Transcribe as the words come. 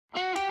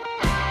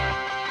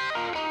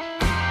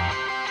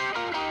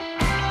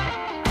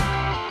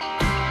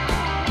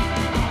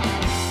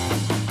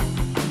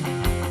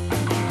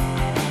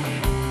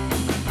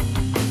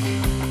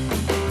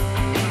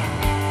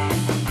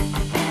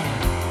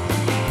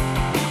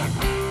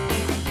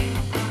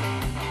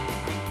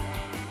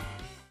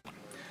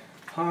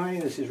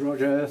this is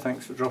Roger,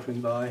 thanks for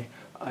dropping by.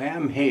 I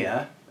am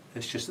here,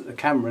 it's just that the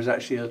camera is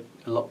actually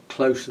a lot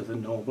closer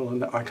than normal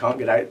and I can't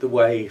get out the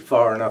way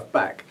far enough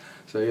back,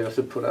 so you have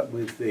to put up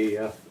with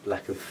the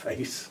lack of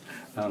face.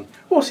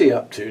 What's he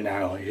up to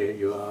now, I hear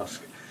you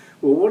ask?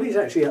 Well, what he's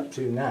actually up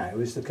to now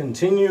is the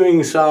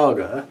continuing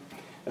saga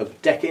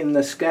of decking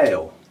the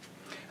scale,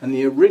 and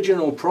the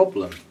original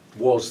problem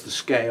was the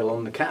scale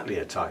on the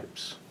Cattleya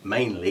types,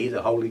 mainly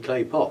the holy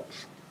clay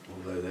pots,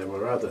 although there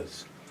were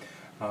others.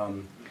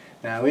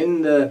 Now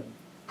in the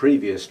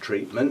previous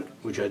treatment,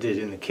 which I did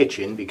in the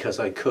kitchen because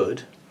I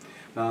could,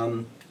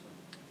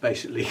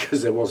 basically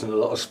because there wasn't a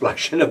lot of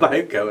splashing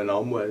about going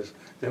on, whereas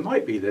there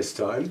might be this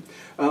time,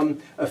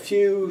 a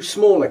few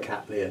smaller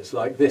Cattleyas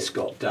like this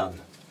got done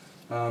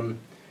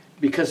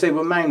because they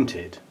were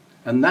mounted,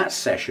 and that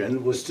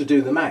session was to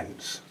do the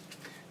mounts.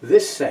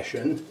 This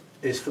session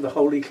is for the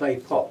holy clay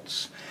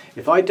pots.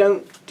 If I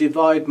don't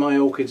divide my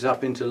orchids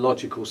up into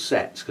logical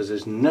sets, because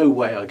there's no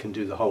way I can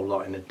do the whole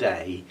lot in a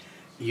day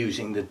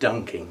using the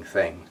dunking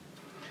thing,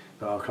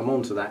 but I'll come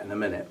on to that in a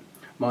minute.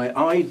 My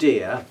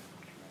idea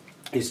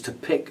is to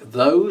pick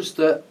those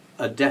that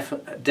are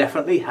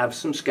definitely have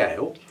some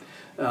scale.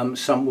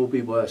 Some will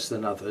be worse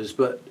than others,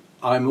 but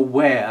I'm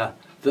aware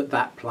that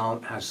that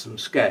plant has some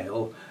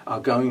scale,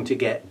 are going to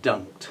get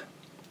dunked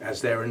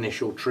as their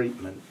initial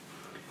treatment.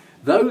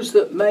 Those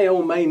that may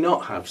or may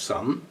not have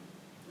some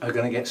are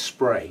going to get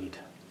sprayed,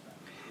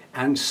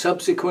 and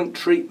subsequent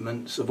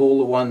treatments of all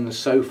the ones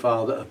so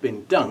far that have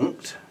been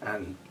dunked,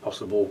 and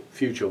possible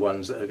future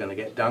ones that are going to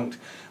get dunked,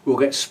 will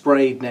get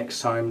sprayed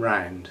next time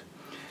round.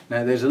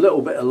 Now there's a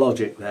little bit of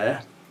logic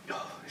there.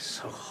 Oh, it's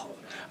so hot.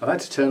 I've had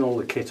to turn all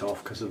the kit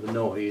off because of the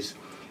noise,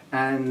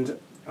 and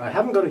I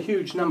haven't got a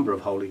huge number of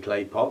holy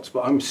clay pots,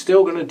 but I'm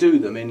still going to do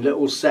them in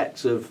little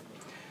sets of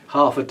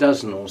half a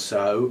dozen or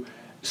so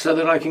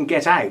that I can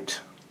get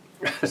out.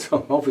 So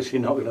I'm obviously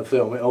not going to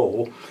film it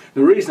all.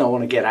 The reason I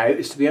want to get out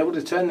is to be able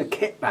to turn the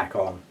kit back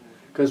on,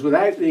 because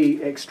without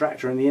the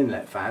extractor and the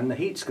inlet fan, the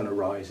heat's going to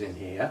rise in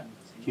here,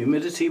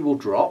 humidity will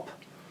drop,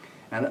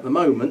 and at the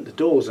moment the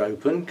door's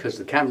open because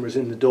the camera's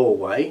in the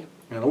doorway,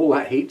 and all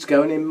that heat's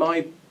going in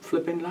my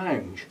flipping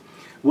lounge,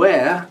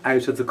 where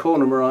out of the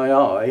corner of my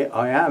eye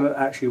I am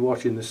actually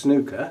watching the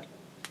snooker,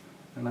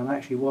 and I'm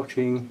actually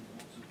watching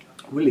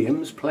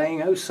Williams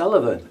playing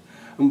O'Sullivan.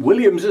 And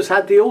Williams has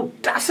had the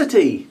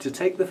audacity to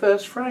take the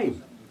first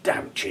frame.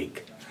 Damn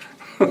cheek.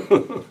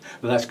 But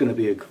that's going to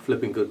be a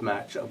flipping good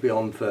match. I'll be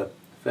on for a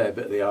fair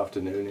bit of the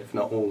afternoon, if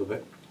not all of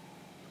it.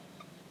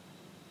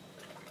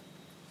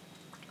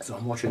 So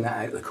I'm watching that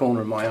out of the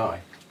corner of my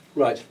eye.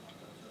 Right,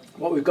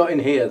 what we've got in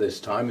here this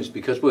time is,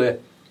 because we're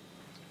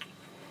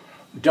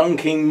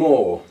dunking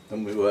more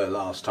than we were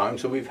last time,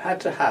 so we've had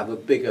to have a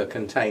bigger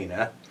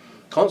container.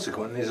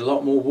 Consequently, there's a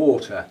lot more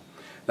water.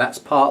 That's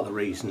part of the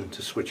reason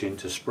to switch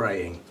into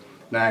spraying.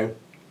 Now,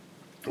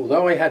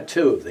 although I had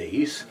two of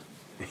these,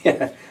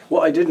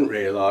 what I didn't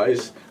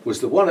realise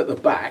was the one at the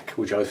back,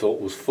 which I thought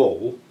was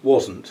full,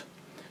 wasn't.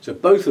 So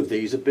both of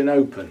these have been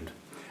opened.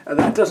 And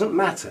that doesn't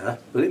matter,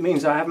 but it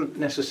means I haven't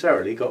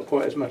necessarily got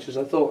quite as much as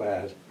I thought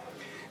I had.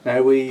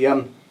 Now, we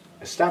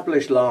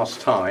established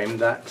last time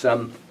that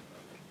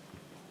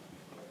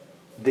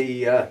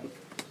the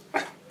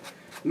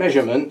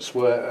measurements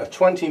were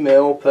 20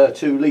 ml per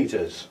 2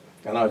 litres.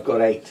 And I've got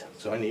 8,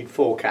 so I need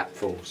 4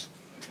 capfuls,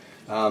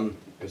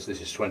 because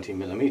this is 20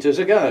 millimetres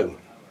a go.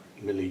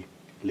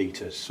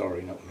 Millilitres,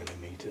 sorry, not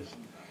millimetres.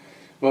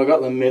 Well, I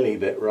got the milli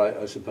bit right,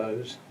 I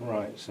suppose.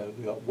 Right, so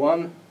we've got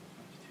 1,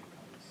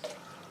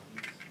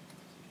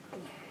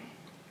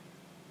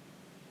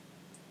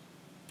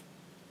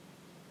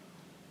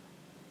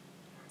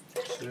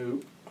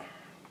 2,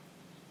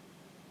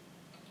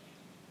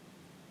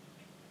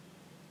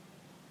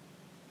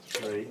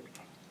 3,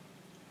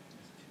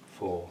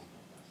 4.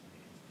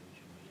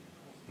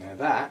 Now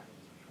that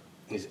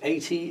is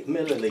 80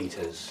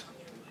 millilitres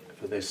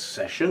for this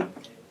session.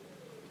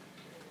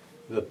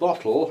 The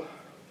bottle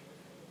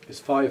is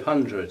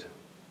 500.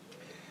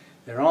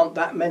 There aren't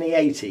that many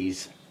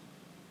 80s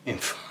in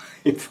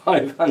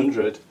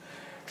 500,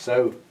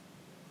 so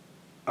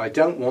I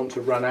don't want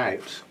to run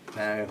out.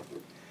 Now,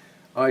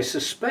 I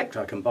suspect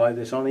I can buy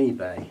this on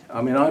eBay.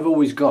 I mean, I've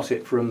always got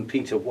it from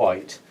Peter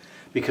White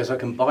because I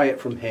can buy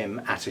it from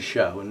him at a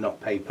show and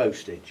not pay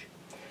postage.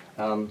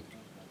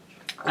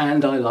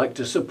 And I like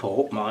to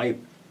support my,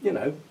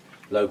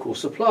 local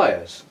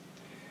suppliers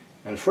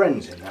and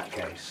friends in that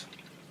case.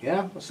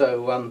 Yeah,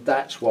 so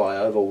that's why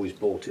I've always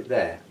bought it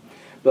there.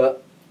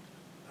 But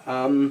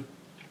I'm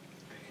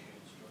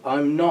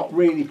not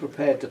really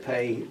prepared to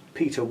pay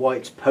Peter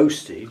White's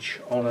postage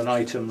on an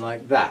item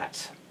like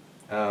that,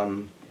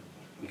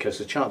 because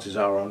the chances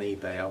are on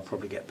eBay I'll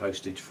probably get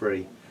postage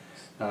free.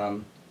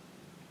 But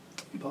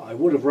I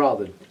would have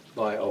rather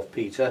buy it off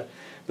Peter.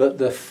 But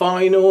the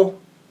final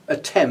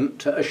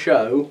attempt at a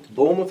show,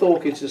 Bournemouth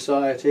Orchid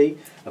Society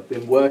have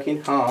been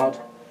working hard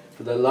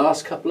for the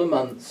last couple of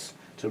months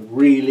to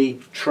really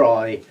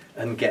try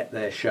and get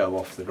their show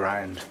off the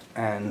ground.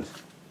 And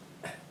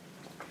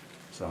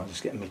so I'm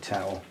just getting my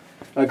towel.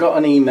 I got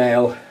an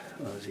email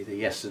it was either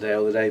yesterday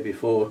or the day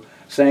before,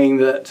 saying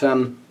that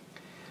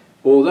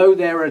although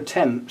their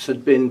attempts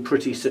had been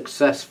pretty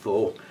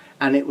successful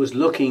and it was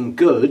looking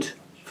good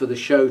for the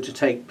show to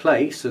take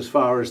place as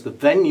far as the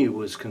venue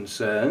was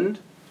concerned,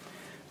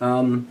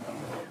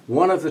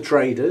 one of the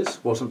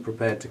traders wasn't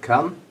prepared to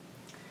come,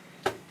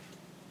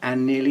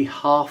 and nearly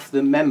half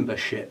the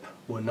membership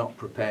were not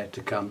prepared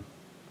to come.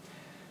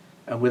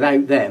 And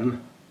without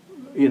them,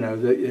 you know,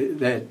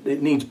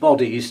 it needs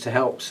bodies to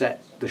help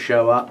set the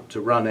show up,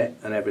 to run it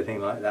and everything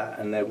like that,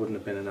 and there wouldn't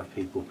have been enough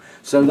people.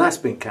 So that's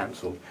been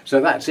cancelled.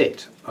 So that's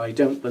it. I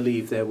don't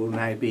believe there will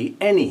now be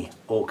any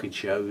orchid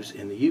shows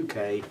in the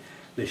UK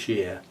this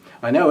year.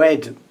 I know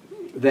Ed,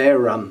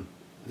 their I don't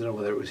know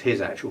whether it was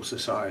his actual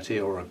society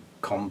or a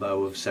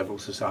combo of several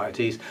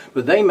societies,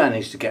 but they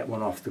managed to get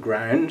one off the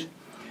ground,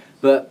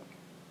 but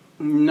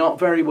not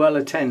very well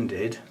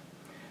attended.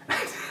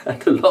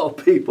 And a lot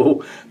of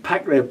people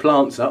packed their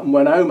plants up and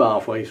went home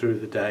halfway through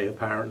the day,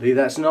 apparently.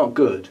 That's not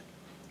good,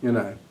 you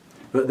know.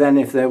 But then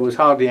if there was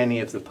hardly any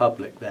of the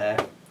public there,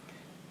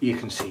 you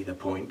can see the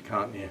point,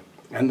 can't you?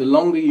 And the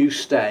longer you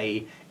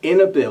stay in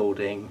a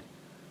building,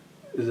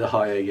 the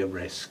higher your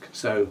risk.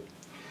 So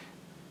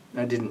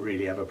I didn't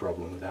really have a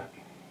problem with that.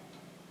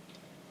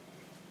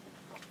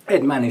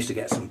 Ed managed to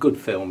get some good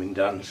filming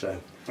done, so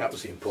that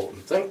was the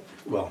important thing.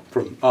 Well,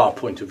 from our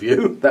point of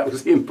view, that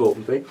was the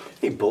important thing.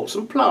 He bought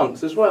some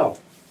plants as well.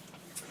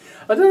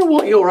 I don't know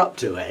what you're up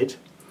to, Ed,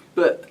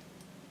 but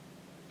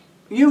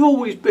you've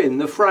always been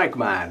the frag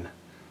man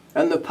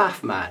and the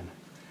path man.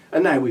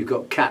 And now we've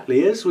got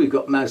Cattleyas, we've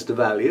got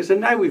Masdevallias,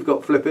 and now we've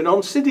got flipping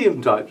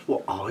Oncidium types.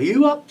 What are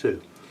you up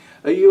to?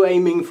 Are you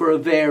aiming for a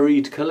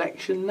varied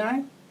collection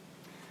now?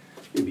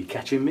 You'll be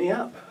catching me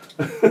up.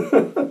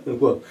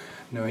 Well,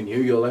 knowing you,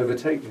 you'll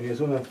overtake me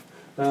as well.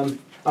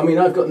 I mean,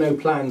 I've got no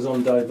plans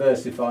on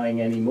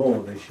diversifying any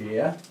more this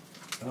year.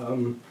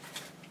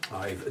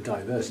 I've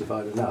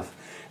diversified enough.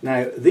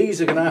 Now,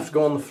 these are going to have to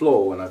go on the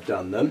floor when I've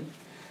done them,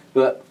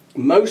 but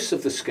most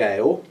of the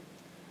scale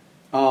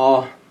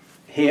are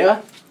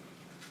here.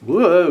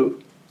 Whoa!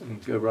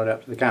 Go right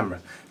up to the camera.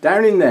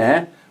 Down in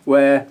there,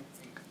 where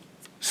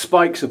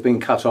spikes have been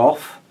cut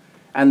off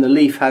and the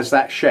leaf has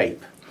that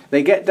shape.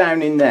 They get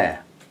down in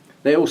there.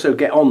 They also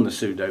get on the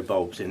pseudo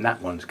bulbs in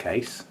that one's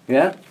case.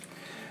 Yeah.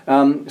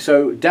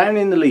 So down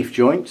in the leaf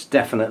joints,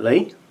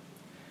 definitely,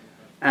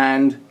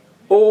 and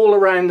all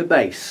around the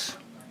base,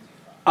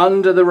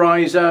 under the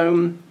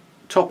rhizome,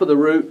 top of the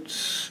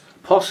roots,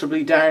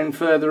 possibly down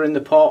further in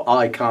the pot,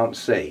 I can't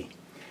see.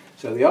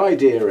 So the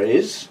idea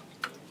is,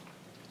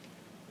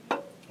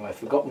 I've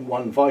forgotten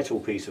one vital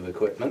piece of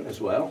equipment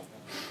as well.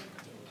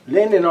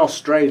 Lynn in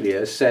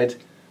Australia said,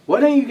 why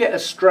don't you get a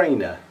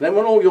strainer, then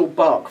when all your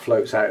bark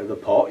floats out of the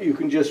pot you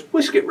can just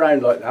whisk it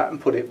round like that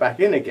and put it back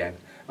in again.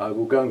 I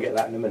will go and get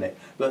that in a minute.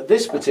 But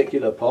this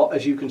particular pot,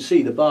 as you can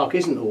see, the bark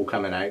isn't all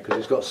coming out because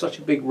it's got such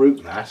a big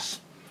root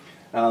mass.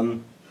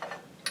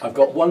 I've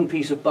got one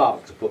piece of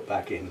bark to put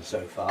back in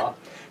so far.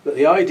 But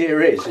the idea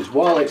is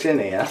while it's in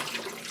here,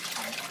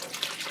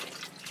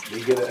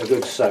 you give it a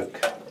good soak.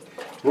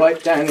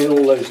 Right down in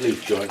all those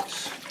leaf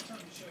joints.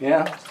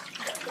 Yeah?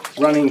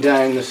 Running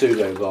down the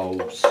pseudo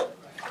bulbs.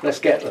 Let's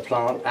get the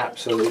plant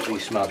absolutely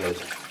smothered.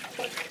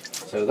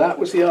 So that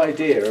was the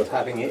idea of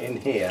having it in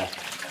here.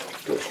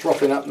 It's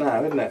frothing up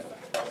now, isn't it?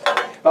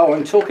 Oh,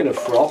 and talking of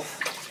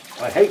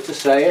froth, I hate to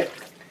say it,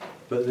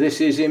 but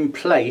this is in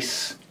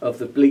place of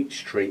the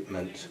bleach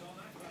treatment.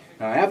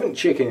 Now, I haven't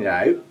chickened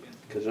out,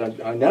 because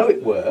I know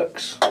it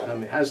works.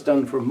 It has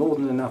done for more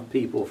than enough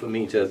people for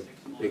me to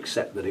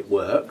accept that it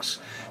works.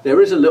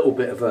 There is a little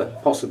bit of a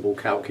possible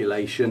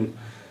calculation.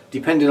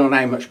 Depending on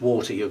how much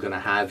water you're going to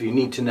have, you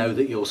need to know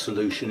that your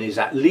solution is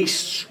at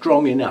least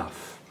strong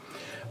enough.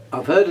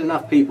 I've heard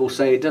enough people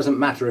say it doesn't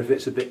matter if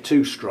it's a bit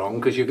too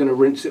strong because you're going to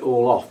rinse it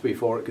all off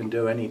before it can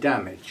do any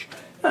damage.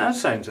 That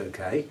sounds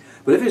okay.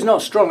 But if it's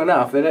not strong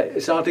enough,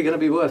 it's hardly going to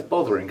be worth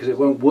bothering because it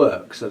won't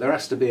work. So there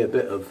has to be a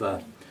bit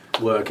of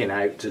working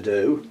out to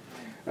do.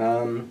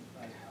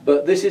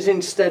 But this is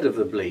instead of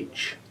the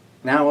bleach.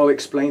 Now I'll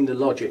explain the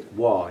logic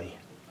why.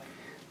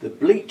 The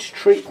bleach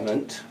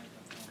treatment,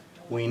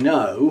 we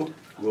know,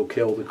 will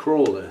kill the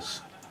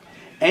crawlers.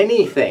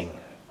 Anything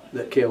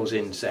that kills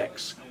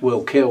insects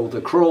will kill the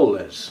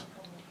crawlers.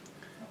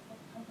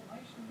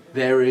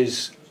 There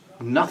is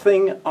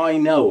nothing I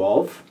know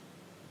of,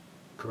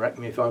 correct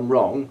me if I'm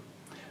wrong,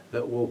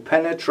 that will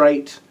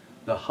penetrate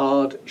the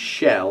hard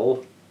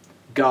shell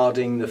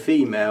guarding the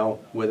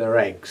female with her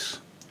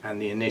eggs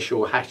and the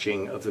initial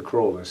hatching of the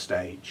crawler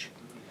stage.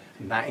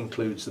 And that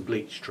includes the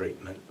bleach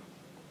treatment.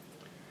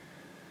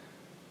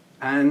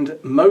 And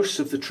most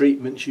of the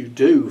treatments you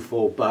do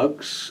for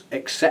bugs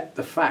accept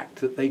the fact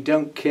that they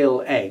don't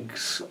kill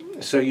eggs,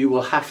 so you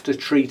will have to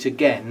treat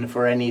again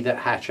for any that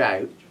hatch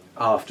out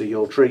after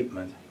your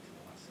treatment.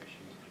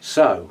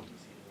 So,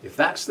 if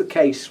that's the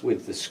case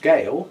with the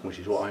scale, which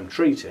is what I'm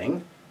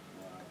treating,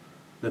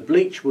 the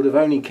bleach would have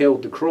only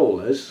killed the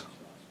crawlers,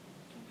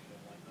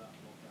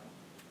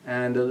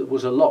 and it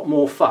was a lot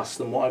more fuss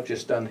than what I've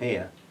just done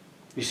here.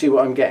 You see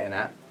what I'm getting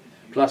at?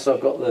 Plus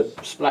I've got the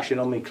splashing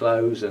on my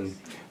clothes, and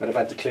I've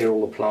had to clear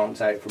all the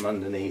plants out from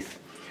underneath.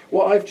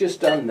 What I've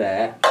just done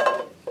there,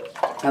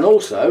 and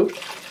also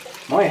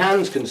my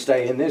hands can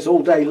stay in this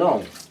all day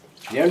long.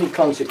 The only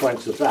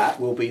consequence of that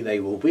will be they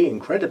will be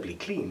incredibly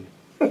clean.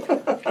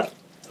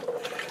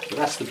 So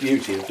that's the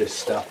beauty of this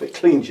stuff. It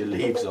cleans your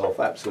leaves off,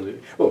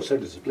 absolutely. Well, so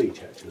does the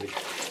bleach, actually.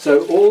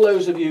 So all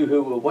those of you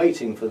who were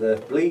waiting for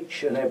the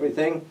bleach and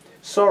everything,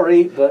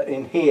 sorry, but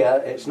in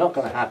here it's not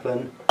going to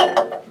happen,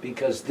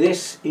 because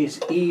this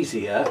is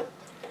easier.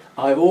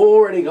 I've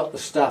already got the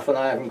stuff and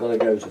I haven't got to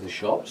go to the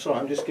shop, so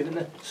I'm just giving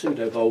the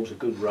pseudo bulbs a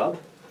good rub.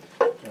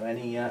 So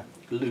any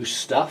loose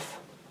stuff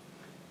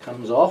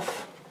comes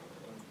off.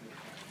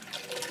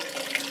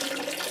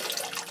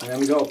 And then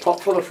we've got a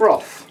pot full of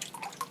froth.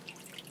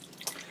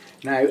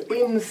 Now,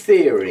 in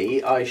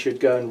theory, I should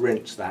go and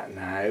rinse that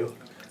now,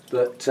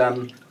 but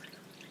I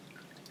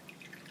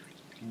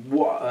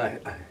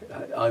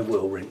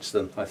will rinse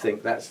them. I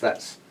think that's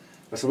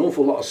an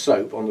awful lot of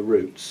soap on the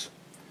roots,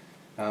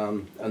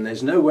 and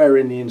there's nowhere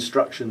in the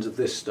instructions of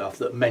this stuff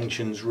that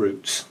mentions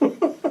roots.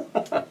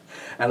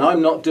 And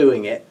I'm not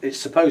doing it. It's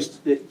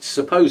supposed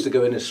to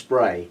go in a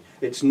spray.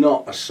 It's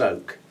not a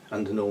soak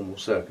under normal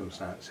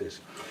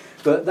circumstances.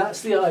 But that's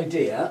the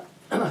idea,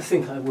 and I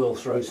think I will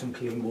throw some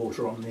clean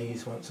water on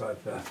these once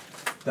I've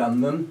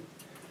done them,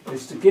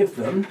 is to give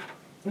them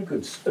a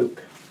good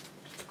soak.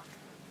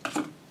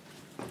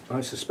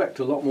 I suspect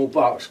a lot more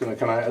bark's going to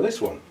come out of this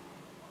one.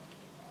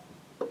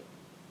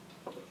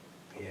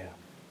 Yeah.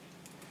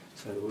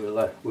 So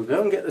we'll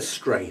go and get the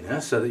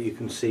strainer so that you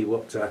can see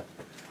what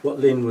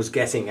Lynn was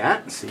getting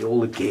at. See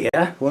all the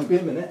gear. Won't be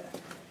a minute.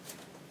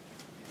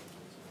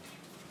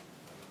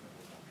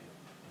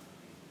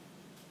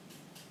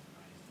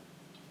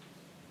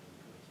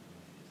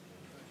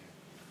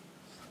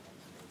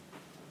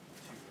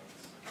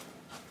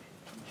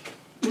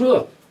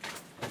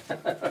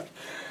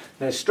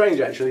 Now, it's strange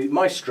actually,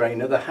 my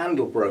strainer, the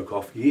handle broke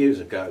off years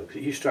ago.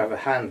 It used to have a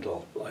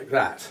handle like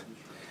that,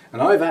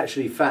 and I've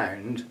actually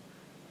found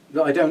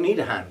that I don't need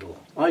a handle.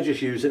 I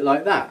just use it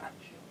like that,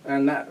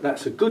 and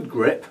that's a good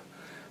grip,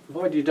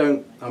 provided you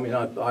don't, I mean,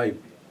 I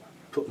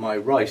put my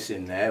rice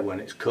in there when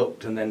it's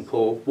cooked and then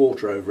pour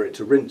water over it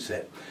to rinse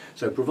it.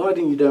 So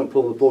providing you don't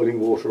pour the boiling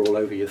water all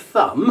over your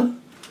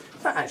thumb,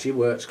 that actually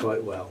works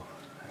quite well.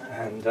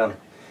 And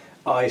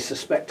I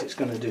suspect it's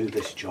going to do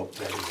this job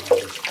very well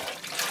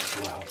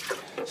as well.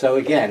 So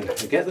again,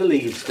 we get the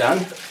leaves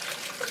done,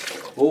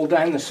 all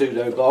down the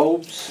pseudo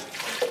bulbs,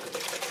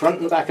 front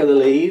and back of the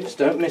leaves,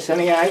 don't miss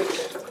any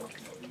out.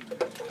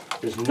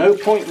 There's no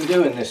point in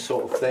doing this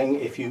sort of thing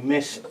if you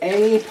miss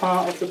any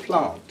part of the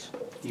plant.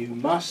 You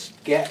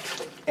must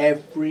get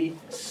every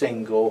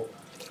single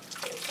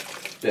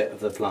bit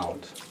of the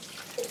plant.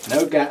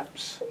 No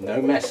gaps,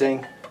 no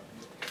messing,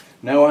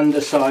 no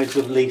undersides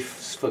of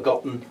leaves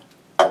forgotten.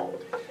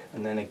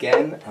 And then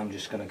again, I'm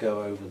just going to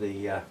go over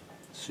the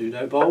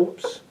pseudo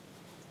bulbs.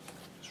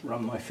 Just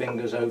run my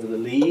fingers over the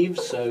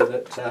leaves so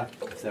that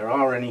if there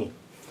are any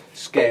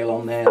scale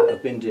on there that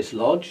have been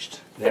dislodged,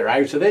 they're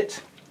out of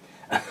it.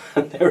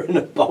 They're in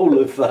a bowl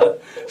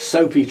of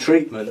soapy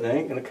treatment. They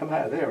ain't going to come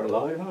out of there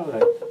alive, are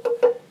they?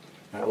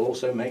 I'll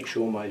also make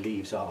sure my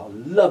leaves are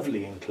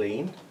lovely and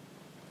clean.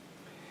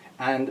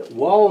 And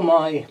while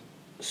my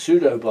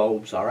pseudo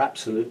bulbs are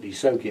absolutely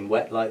soaking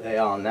wet like they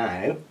are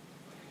now,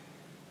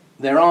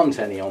 there aren't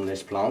any on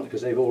this plant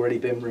because they've already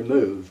been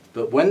removed.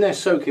 But when they're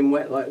soaking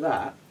wet like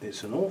that,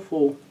 it's an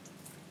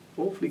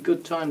awfully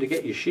good time to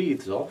get your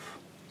sheaths off.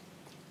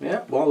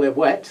 Yeah, while they're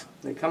wet,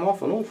 they come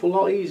off an awful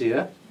lot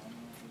easier.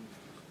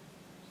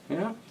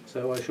 Yeah,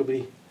 so I shall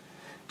be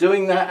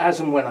doing that as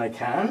and when I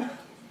can.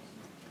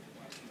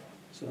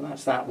 So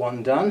that's that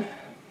one done.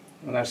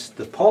 And that's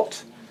the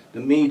pot, the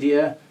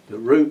media, the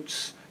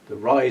roots, the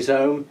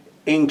rhizome,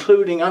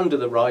 including under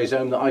the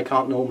rhizome that I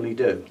can't normally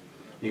do.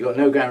 You've got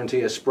no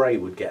guarantee a spray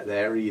would get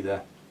there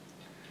either.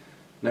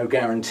 No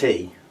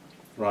guarantee.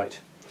 Right.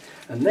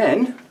 And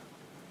then,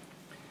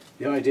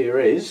 the idea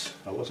is,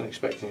 I wasn't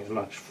expecting as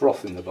much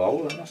froth in the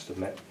bowl, I must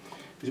admit,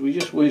 is we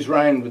just whiz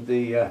round with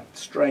the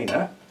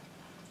strainer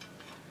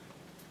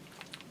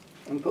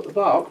and put the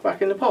bark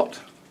back in the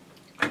pot.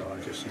 So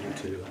I just need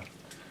to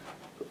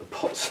put the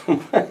pot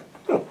somewhere.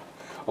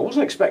 I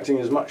wasn't expecting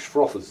as much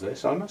froth as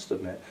this, I must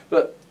admit.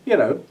 But, you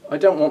know, I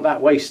don't want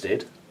that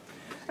wasted.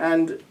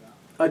 And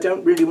I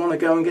don't really want to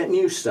go and get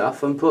new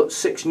stuff and put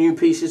 6 new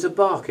pieces of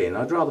bark in.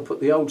 I'd rather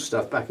put the old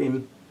stuff back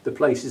in the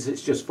places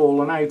it's just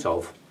fallen out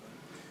of,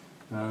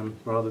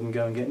 rather than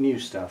go and get new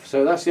stuff.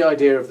 So that's the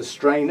idea of the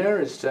strainer,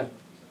 is to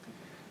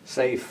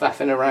save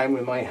faffing around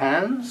with my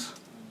hands.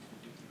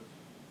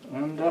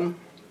 And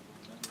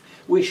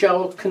we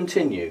shall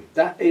continue.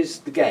 That is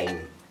the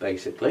game,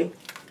 basically.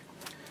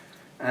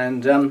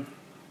 And the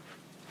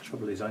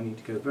trouble is I need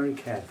to go very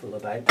careful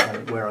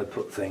about where I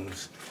put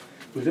things.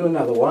 We'll do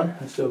another one.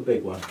 Let's do a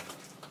big one.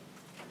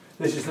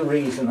 This is the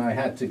reason I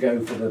had to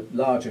go for the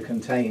larger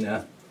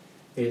container,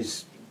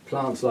 is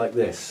plants like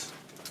this.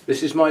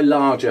 This is my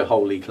larger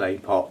holy clay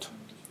pot.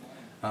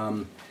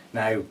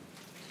 Now,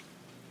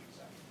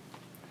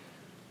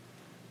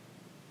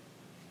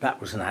 that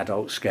was an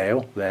adult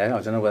scale there.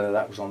 I don't know whether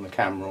that was on the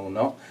camera or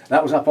not.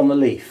 That was up on the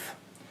leaf.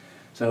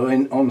 So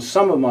on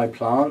some of my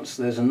plants,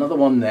 there's another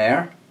one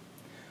there.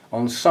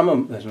 On some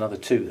of, there's another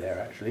two there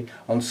actually.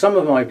 On some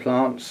of my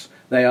plants,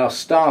 they are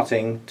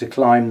starting to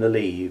climb the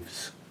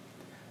leaves.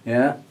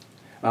 Yeah.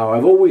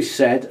 I've always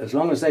said, as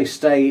long as they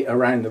stay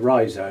around the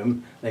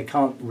rhizome, they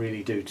can't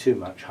really do too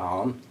much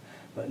harm.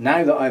 But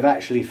now that I've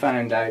actually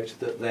found out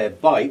that their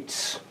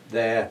bites,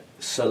 their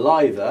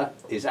saliva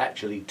is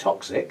actually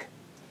toxic,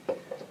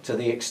 to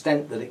the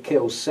extent that it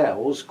kills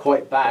cells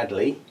quite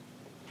badly,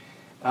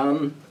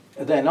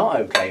 they're not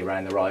okay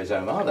around the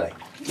rhizome, are they?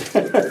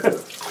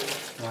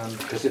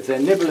 Because if they're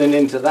nibbling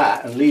into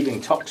that and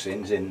leaving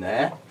toxins in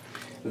there,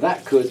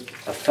 that could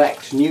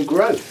affect new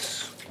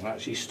growths and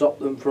actually stop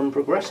them from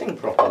progressing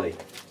properly.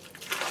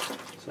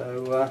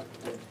 So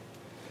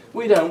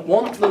we don't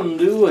want them,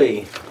 do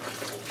we?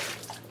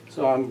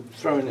 So I'm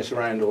throwing this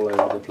around all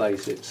over the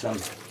place. It's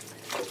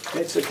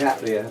a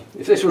Cattleya.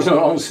 If this was an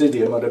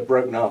Oncidium, I'd have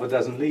broken half a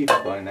dozen leaves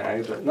by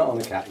now, but not on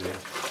the Cattleya.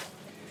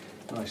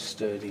 Nice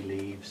sturdy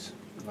leaves,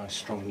 nice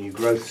strong new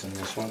growths in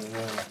this one as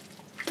well.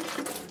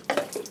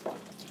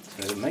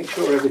 So make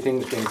sure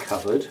everything's been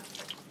covered.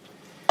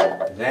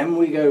 Then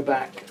we go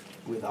back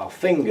with our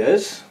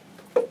fingers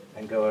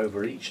and go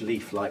over each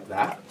leaf like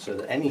that, so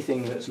that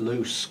anything that's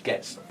loose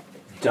gets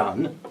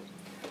done.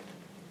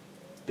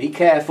 Be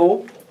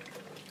careful,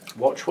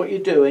 watch what you're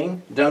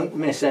doing, don't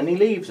miss any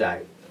leaves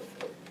out.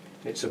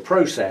 It's a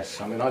process.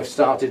 I mean, I've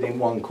started in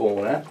one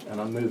corner and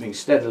I'm moving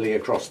steadily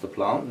across the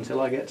plant until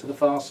I get to the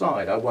far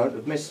side. I won't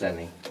have missed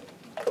any.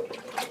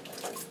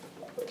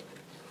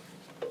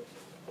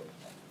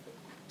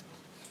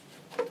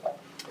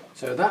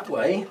 So that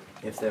way,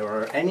 if there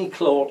are any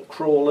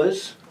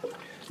crawlers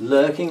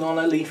lurking on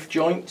a leaf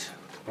joint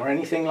or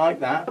anything like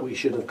that, we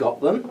should have got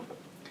them.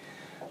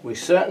 We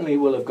certainly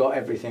will have got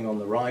everything on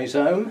the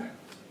rhizome.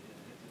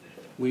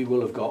 We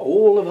will have got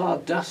all of our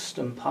dust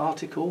and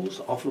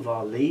particles off of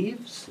our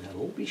leaves.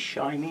 They'll all be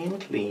shiny and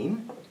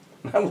clean.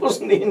 That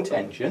wasn't the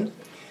intention.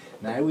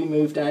 Now we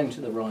move down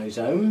to the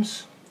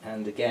rhizomes,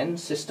 and again,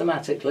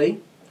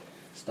 systematically,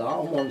 start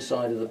on one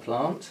side of the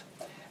plant.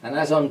 And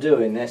as I'm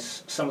doing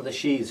this, some of the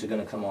sheaths are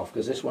going to come off,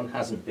 because this one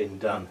hasn't been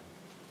done.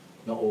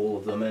 Not all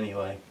of them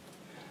anyway.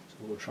 So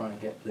we'll try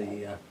and get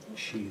the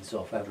sheaths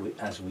off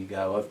as we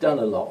go. I've done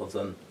a lot of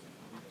them,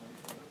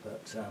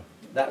 but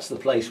that's the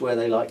place where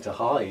they like to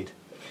hide.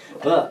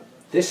 But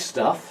this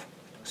stuff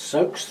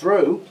soaks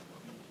through.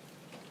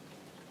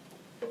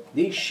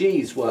 These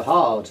sheaths were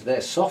hard,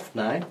 they're soft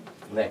now.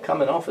 They're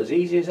coming off as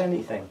easy as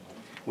anything,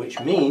 which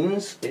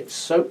means it's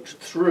soaked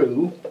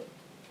through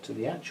to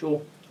the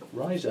actual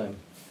rhizome,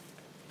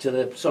 to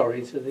the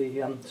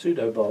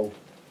pseudobulb.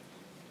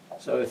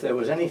 So if there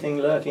was anything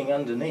lurking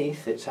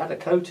underneath, it's had a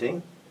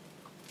coating,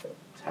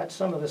 it's had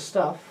some of the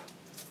stuff.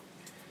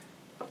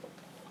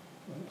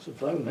 That's a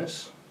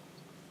bonus.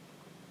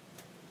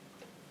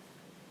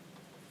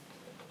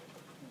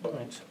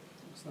 Right,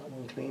 that's that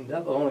one cleaned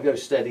up. I want to go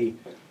steady.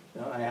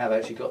 I have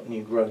actually got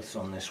new growths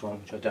on this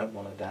one, which I don't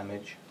want to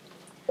damage.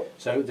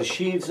 So the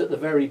sheaths at the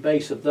very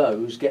base of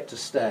those get to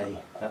stay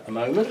at the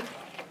moment.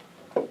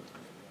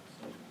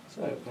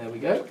 So there we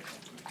go.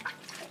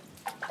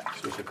 I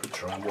suppose I could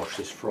try and wash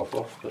this froth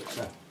off,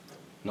 but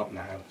not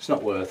now. It's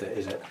not worth it,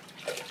 is it?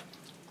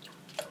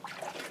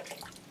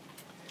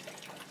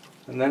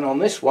 And then on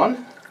this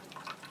one,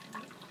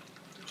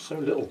 so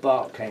little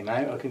bark came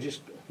out, I can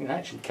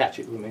actually catch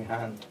it with my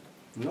hand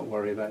and not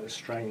worry about the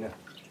strainer.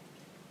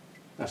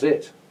 That's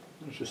it.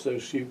 It's just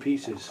those few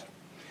pieces.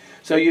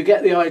 So you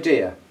get the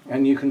idea,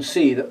 and you can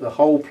see that the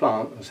whole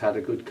plant has had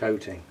a good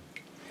coating.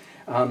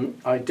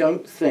 I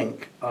don't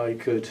think I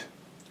could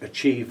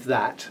achieve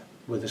that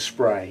with a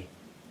spray.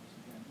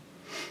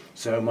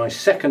 So my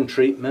second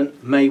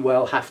treatment may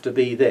well have to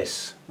be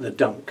this, the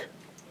dunk.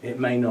 It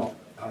may not.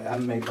 I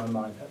haven't made my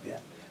mind up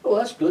yet. Oh,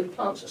 that's good.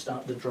 Plants are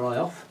starting to dry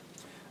off.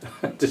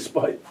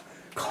 Despite,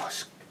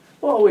 gosh,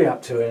 what are we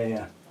up to in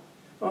here?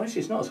 Oh,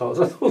 actually, it's not as hot as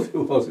I thought it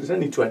was. It's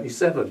only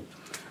 27.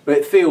 But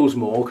it feels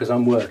more because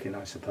I'm working,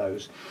 I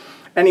suppose.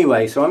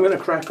 Anyway, so I'm going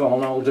to crack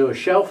on. I'll do a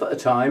shelf at a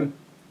time.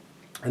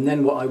 And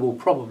then what I will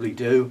probably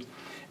do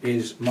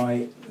is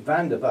my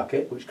Vanda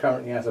bucket, which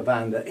currently has a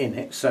Vanda in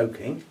it,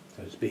 soaking,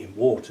 so it's being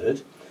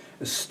watered,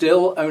 has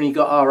still only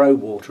got RO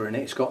water in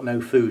it. It's got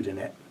no food in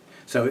it.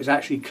 So it's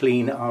actually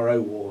clean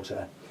RO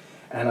water.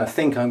 And I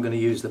think I'm going to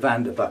use the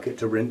Vanda bucket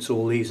to rinse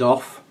all these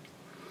off.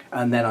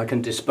 And then I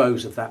can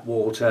dispose of that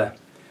water.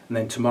 And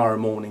then tomorrow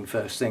morning,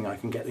 first thing, I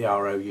can get the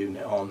RO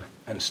unit on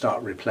and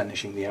start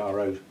replenishing the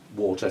RO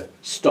water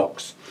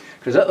stocks.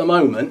 Because at the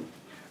moment,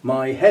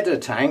 my header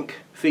tank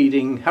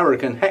feeding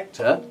Hurricane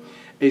Hector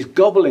is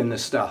gobbling the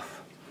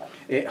stuff.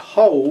 It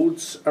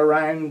holds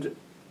around,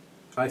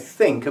 I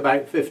think,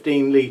 about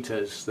 15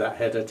 litres, that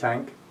header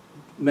tank,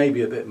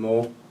 maybe a bit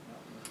more.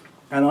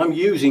 And I'm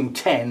using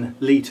 10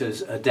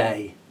 litres a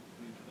day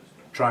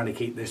trying to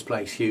keep this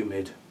place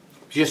humid,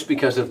 just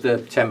because of the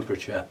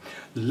temperature.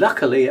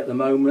 Luckily at the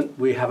moment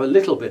we have a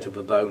little bit of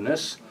a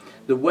bonus.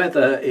 The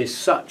weather is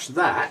such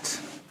that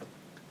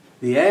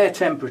the air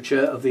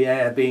temperature of the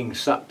air being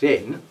sucked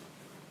in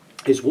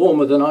is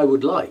warmer than I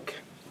would like.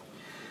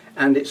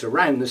 And it's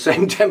around the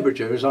same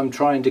temperature as I'm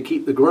trying to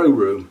keep the grow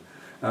room,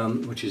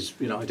 which is,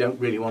 you know, I don't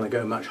really want to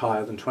go much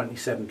higher than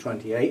 27,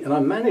 28, and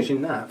I'm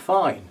managing that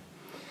fine.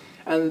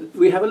 And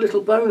we have a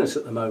little bonus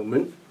at the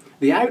moment.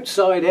 The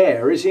outside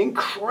air is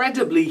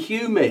incredibly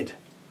humid.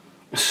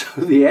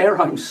 So the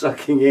air I'm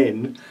sucking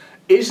in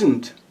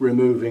isn't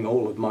removing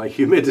all of my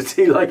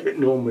humidity like it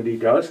normally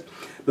does.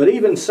 But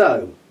even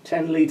so,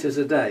 10 litres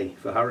a day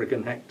for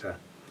Hurricane Hector.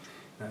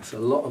 That's a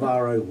lot of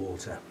RO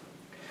water.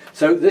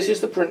 So this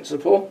is the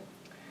principle.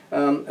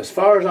 As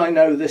far as I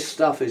know, this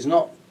stuff is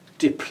not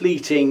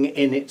depleting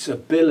in its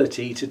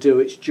ability to do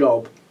its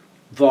job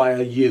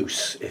via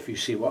use, if you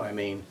see what I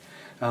mean.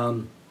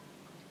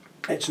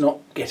 It's not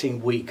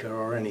getting weaker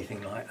or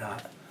anything like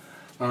that.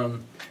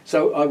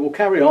 So I will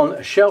carry on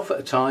a shelf at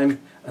a time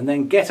and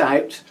then get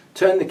out,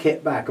 turn the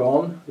kit back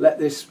on, let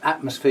this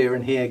atmosphere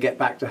in here get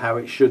back to how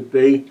it should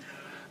be,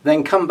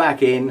 then come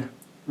back in,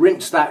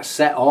 rinse that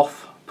set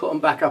off, put them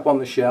back up on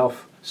the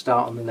shelf,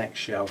 start on the next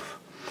shelf.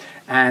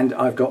 And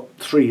I've got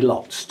 3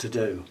 lots to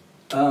do.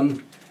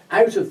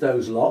 Out of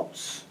those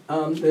lots,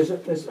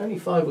 there's only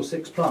 5 or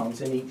 6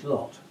 plants in each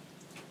lot.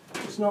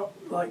 It's not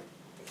like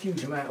a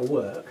huge amount of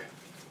work.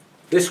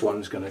 This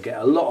one's going to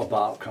get a lot of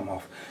bark come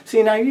off.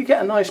 See, now you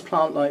get a nice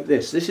plant like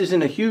this. This is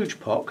in a huge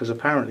pot because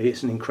apparently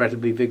it's an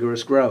incredibly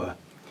vigorous grower.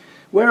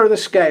 Where are the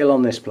scale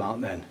on this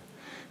plant then?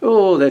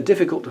 Oh, they're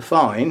difficult to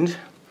find,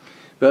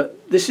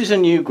 but this is a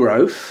new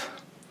growth.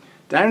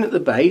 Down at the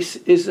base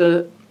is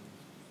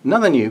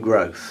another new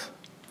growth.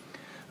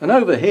 And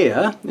over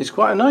here is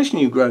quite a nice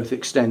new growth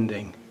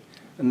extending.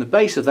 And the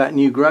base of that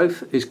new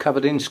growth is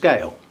covered in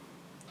scale.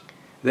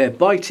 They're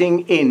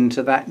biting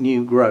into that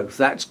new growth.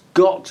 That's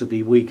got to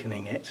be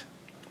weakening it.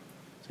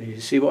 So you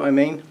see what I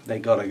mean? They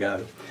got to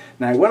go.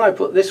 Now when I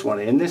put this one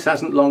in, this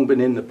hasn't long been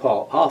in the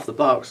pot. Half the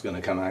bark's going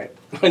to come out.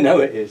 I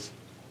know it is.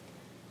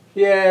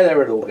 Yeah,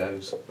 there it all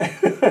goes.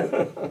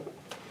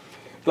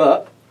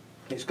 But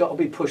it's got to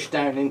be pushed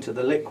down into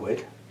the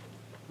liquid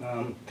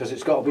because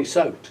it's got to be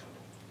soaked.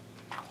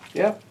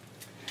 Yeah?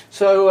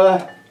 So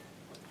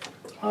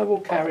I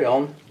will carry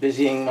on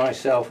busying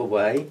myself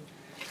away.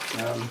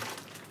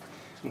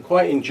 I'm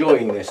quite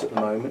enjoying this at the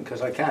moment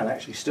because I can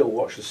actually still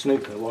watch the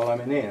snooker while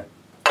I'm in here.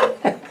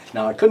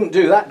 Now I couldn't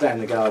do that down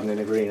the garden in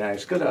a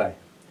greenhouse, could I?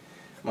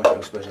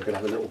 I suppose I could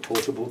have a little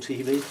portable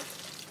TV.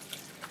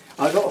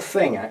 I got a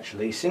thing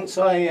actually, since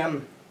I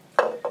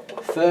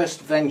first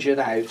ventured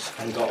out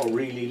and got a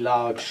really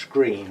large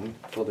screen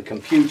for the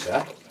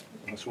computer.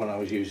 That's when I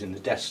was using the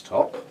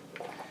desktop.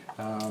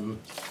 And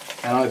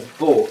I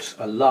bought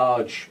a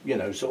large, you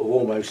know, sort of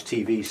almost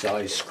TV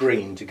size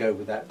screen to go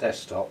with that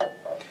desktop.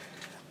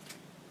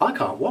 I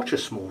can't watch a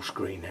small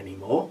screen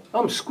anymore.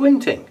 I'm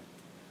squinting.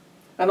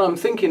 And I'm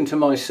thinking to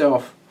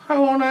myself,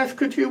 how on earth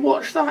could you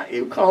watch that?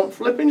 You can't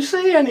flipping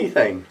see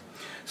anything.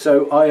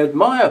 So I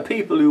admire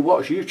people who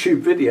watch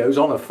YouTube videos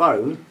on a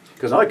phone,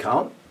 because I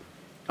can't.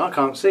 I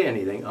can't see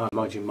anything. I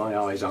imagine my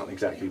eyes aren't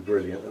exactly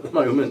brilliant at the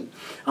moment.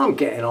 I'm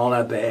getting on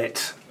a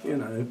bit, you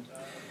know.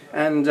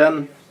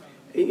 And,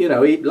 you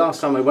know,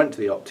 last time I went to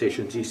the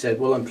opticians, he said,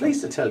 well, I'm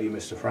pleased to tell you,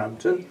 Mr.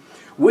 Frampton,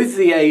 with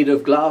the aid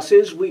of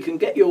glasses, we can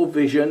get your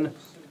vision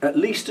at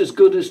least as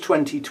good as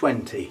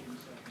 20/20.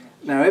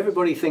 Now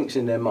everybody thinks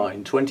in their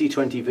mind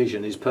 20/20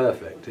 vision is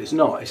perfect. It's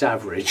not, it's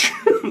average.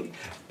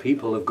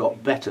 People have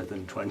got better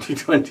than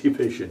 20/20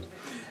 vision.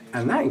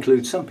 And that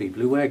includes some people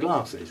who wear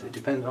glasses. It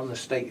depends on the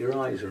state your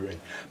eyes are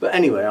in. But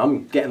anyway,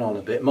 I'm getting on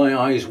a bit. My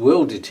eyes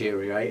will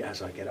deteriorate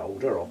as I get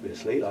older,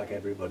 obviously, like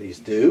everybody's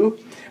do.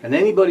 And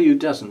anybody who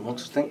doesn't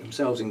wants to think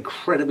themselves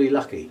incredibly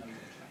lucky.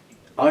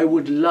 I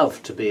would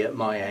love to be at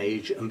my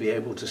age and be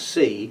able to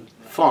see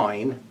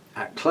fine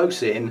at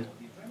close in,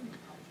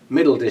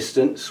 middle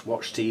distance,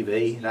 watch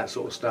TV, that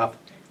sort of stuff,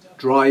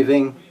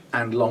 driving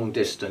and long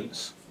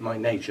distance, my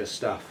nature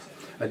stuff.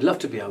 I'd love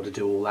to be able to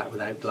do all that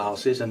without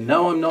glasses, and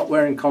no, I'm not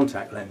wearing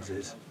contact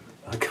lenses.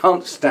 I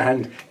can't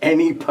stand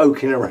any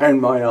poking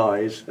around my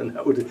eyes, and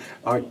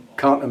I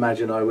can't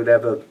imagine I would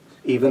ever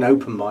even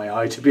open my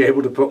eye to be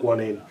able to put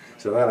one in,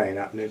 so that ain't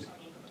happening.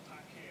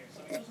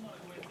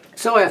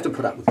 So I have to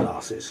put up with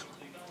glasses,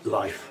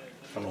 life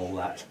and all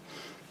that.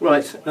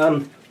 Right,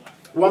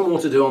 one more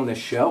to do on this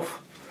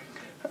shelf,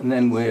 and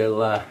then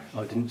we'll, I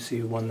didn't see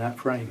who won that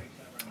frame.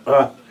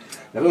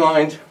 Never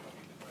mind.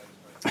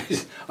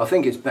 I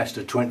think it's best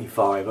at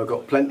 25. I've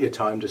got plenty of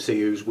time to see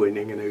who's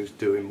winning and who's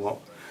doing what.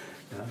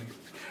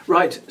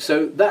 Right,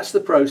 so that's the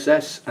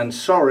process, and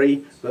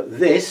sorry, but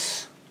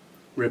this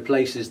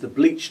replaces the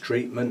bleach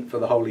treatment for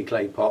the holy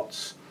clay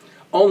pots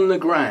on the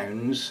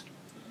grounds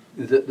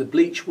that the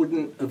bleach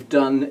wouldn't have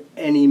done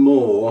any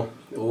more,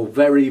 or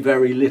very,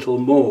 very little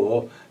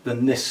more,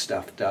 than this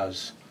stuff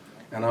does.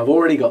 And I've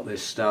already got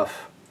this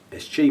stuff.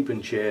 It's cheap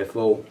and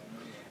cheerful.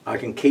 I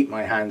can keep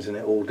my hands in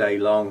it all day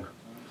long.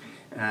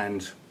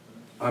 And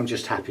I'm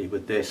just happy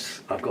with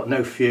this. I've got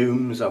no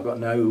fumes, I've got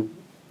no,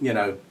 you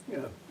know,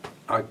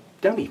 I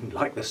don't even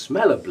like the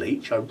smell of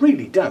bleach, I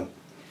really don't.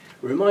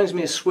 It reminds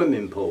me of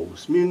swimming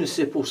pools,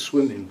 municipal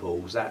swimming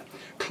pools, that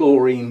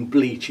chlorine,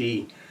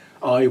 bleachy,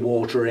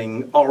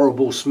 eye-watering,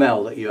 horrible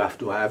smell that you have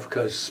to have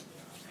because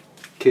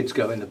kids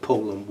go in the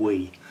pool and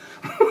wee.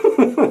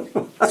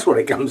 That's what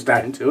it comes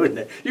down to, isn't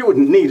it? You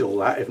wouldn't need all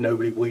that if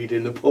nobody weed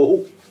in the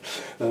pool.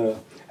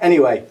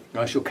 Anyway,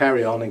 I shall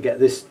carry on and get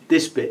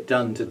this bit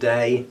done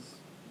today.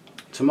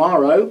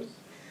 Tomorrow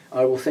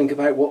I will think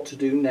about what to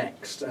do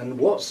next, and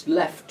what's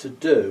left to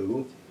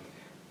do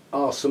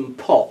are some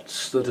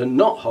pots that are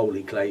not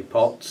holy clay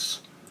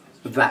pots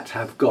that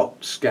have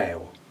got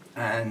scale,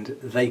 and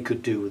they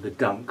could do with a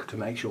dunk to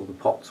make sure the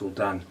pot's all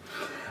done.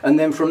 And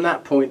then from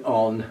that point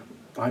on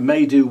I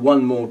may do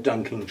one more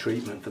dunking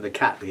treatment for the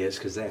cattleyas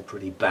because they're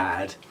pretty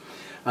bad.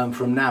 And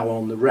from now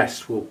on the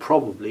rest will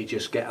probably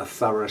just get a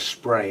thorough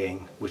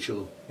spraying, which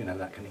will, you know,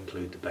 that can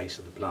include the base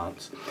of the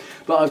plants.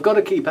 But I've got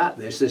to keep at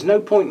this. There's no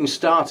point in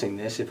starting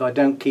this if I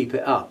don't keep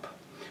it up,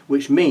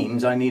 which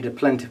means I need a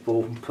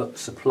plentiful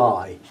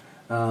supply.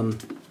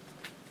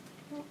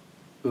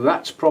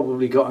 That's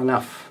probably got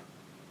enough.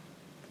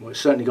 Well, it's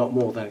certainly got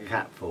more than a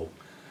catful,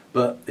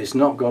 but it's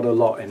not got a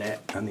lot in it.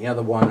 And the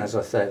other one, as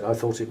I said, I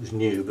thought it was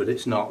new, but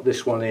it's not.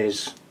 This one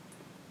is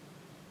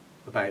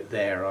about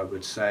there, I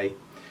would say.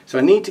 So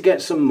I need to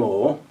get some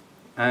more,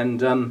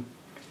 and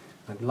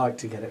I'd like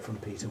to get it from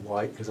Peter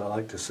White because I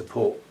like to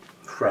support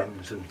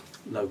friends and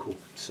local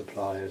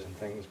suppliers and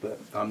things,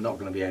 but I'm not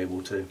going to be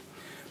able to.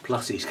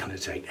 Plus he's going to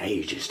take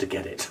ages to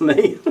get it to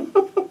me.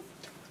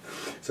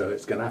 So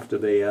it's going to have to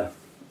be a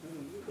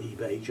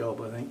eBay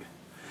job, I think.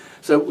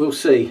 So we'll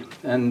see,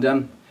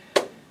 and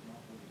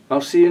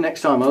I'll see you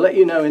next time. I'll let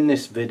you know in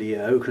this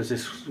video, because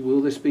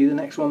will this be the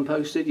next one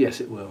posted? Yes,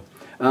 it will.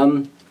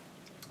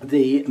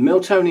 The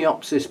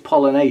Miltoniopsis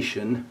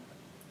pollination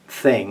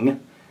thing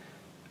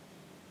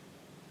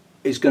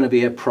is going to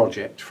be a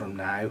project from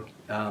now.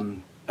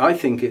 I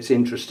think it's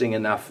interesting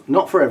enough,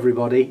 not for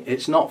everybody,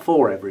 it's not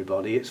for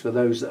everybody, it's for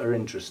those that are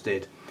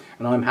interested,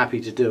 and I'm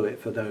happy to do it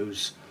for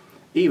those,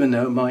 even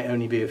though it might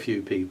only be a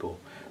few people.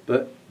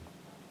 But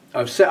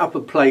I've set up a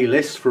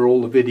playlist for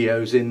all the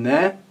videos in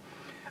there.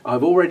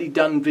 I've already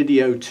done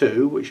video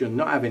 2, which you're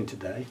not having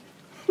today.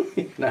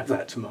 You can have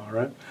that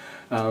tomorrow.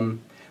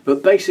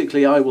 But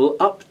basically I will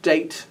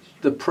update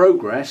the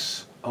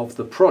progress of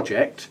the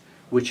project,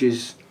 which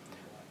is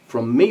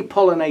from me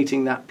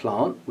pollinating that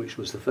plant, which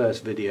was the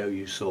first video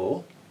you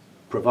saw,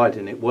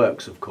 providing it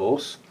works of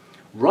course,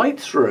 right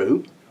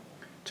through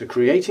to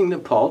creating the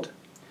pod,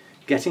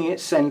 getting it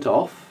sent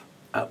off,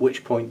 at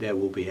which point there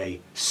will be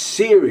a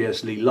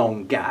seriously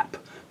long gap,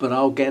 but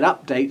I'll get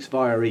updates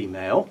via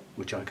email,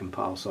 which I can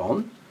pass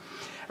on,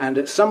 and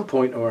at some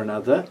point or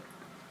another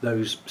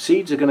those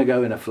seeds are going to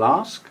go in a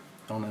flask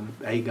on an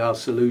agar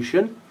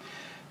solution.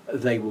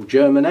 They will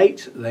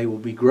germinate, they will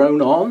be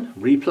grown on,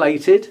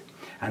 replated,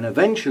 and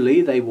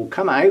eventually they will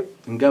come out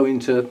and go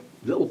into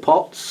little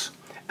pots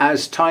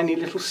as tiny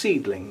little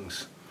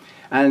seedlings.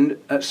 And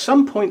at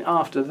some point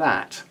after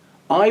that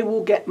I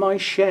will get my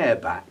share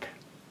back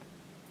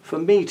for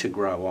me to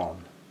grow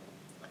on.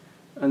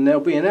 And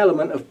there'll be an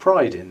element of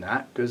pride in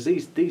that, because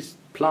these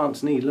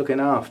plants need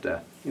looking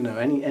after. You know,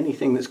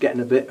 anything that's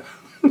getting a bit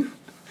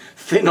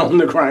thin on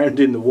the ground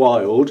in the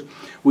wild,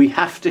 we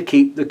have to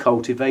keep the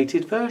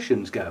cultivated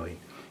versions going.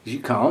 You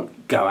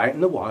can't go out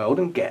in the wild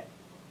and get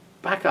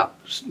back up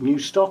new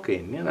stock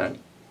in, you know.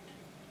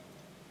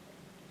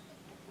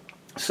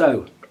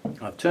 So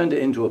I've turned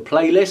it into a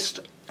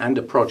playlist and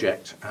a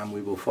project, and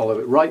we will follow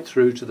it right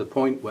through to the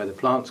point where the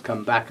plants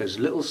come back as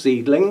little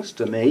seedlings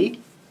to me,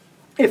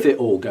 if it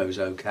all goes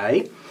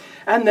okay,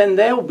 and then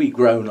they'll be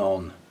grown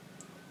on,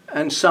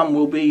 and some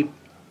will be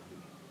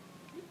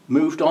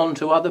moved on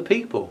to other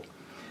people,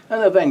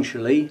 and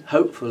eventually,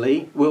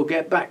 hopefully, we'll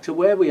get back to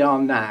where we are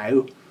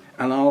now,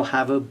 and I'll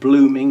have a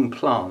blooming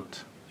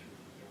plant,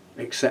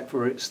 except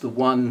for it's the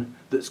one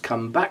that's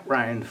come back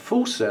round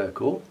full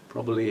circle,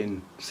 probably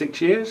in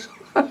 6 years,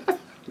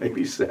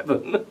 maybe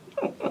 7.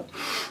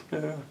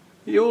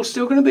 You're all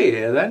still going to be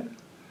here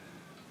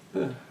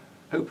then?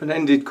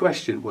 Open-ended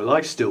question, will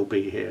I still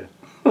be here?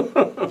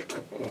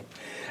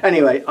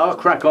 Anyway, I'll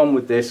crack on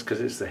with this because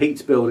it's the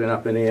heat's building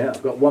up in here.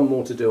 I've got one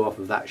more to do off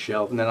of that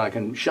shelf, and then I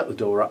can shut the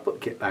door up, put the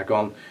kit back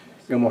on,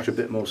 go and watch a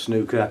bit more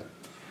snooker,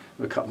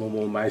 a couple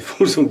more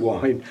mouthfuls of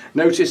wine.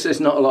 Notice there's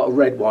not a lot of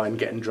red wine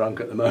getting drunk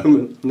at the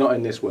moment, not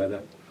in this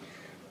weather.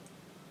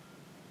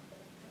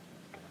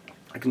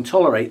 I can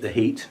tolerate the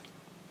heat,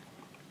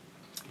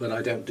 but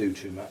I don't do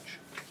too much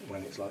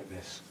when it's like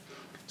this.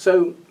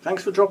 So,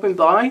 thanks for dropping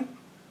by.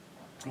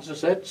 As I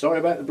said, sorry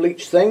about the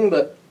bleach thing,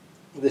 but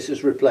this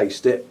has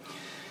replaced it.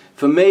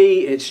 For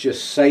me, it's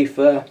just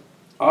safer,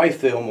 I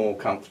feel more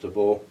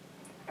comfortable,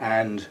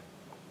 and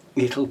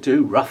it'll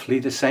do roughly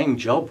the same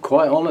job,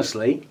 quite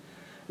honestly.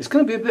 It's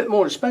going to be a bit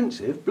more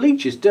expensive.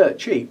 Bleach is dirt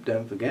cheap,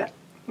 don't forget.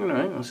 You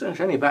know, it's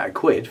only about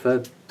 £1 for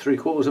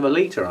 3/4 of a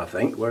litre, I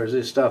think, whereas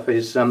this stuff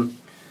is, you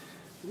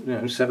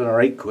know, £7 or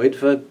 £8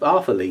 for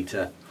half a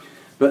litre.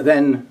 But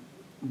then,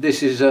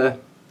 this is a,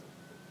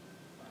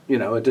 you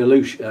know, a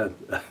dilution,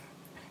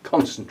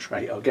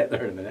 concentrate, I'll get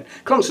there in a minute.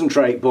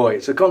 Concentrate, boy,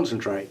 it's a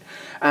concentrate.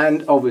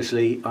 And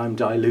obviously I'm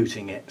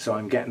diluting it, so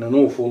I'm getting an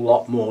awful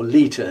lot more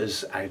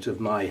litres out of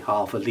my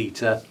half a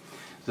litre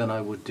than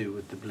I would do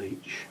with the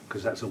bleach,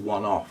 because that's a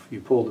one-off.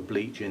 You pour the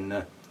bleach in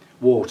the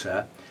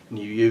water and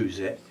you use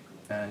it,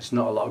 and it's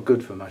not a lot of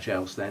good for much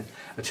else then.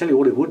 I tell you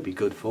what it would be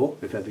good for,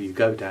 if ever you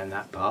go down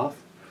that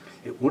path.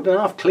 It wouldn't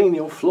half clean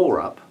your floor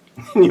up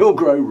in your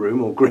grow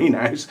room or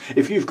greenhouse.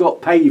 If you've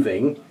got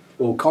paving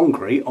or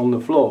concrete on the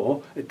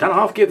floor, it don't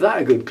half give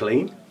that a good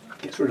clean.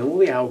 Gets rid of all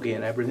the algae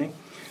and everything.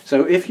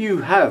 So if you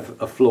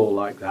have a floor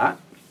like that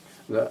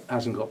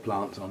hasn't got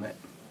plants on it,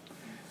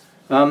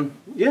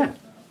 yeah,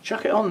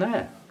 chuck it on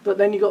there. But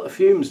then you've got the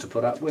fumes to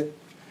put up with.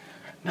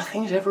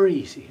 Nothing's ever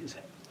easy, is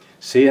it?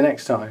 See you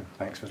next time.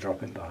 Thanks for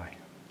dropping by.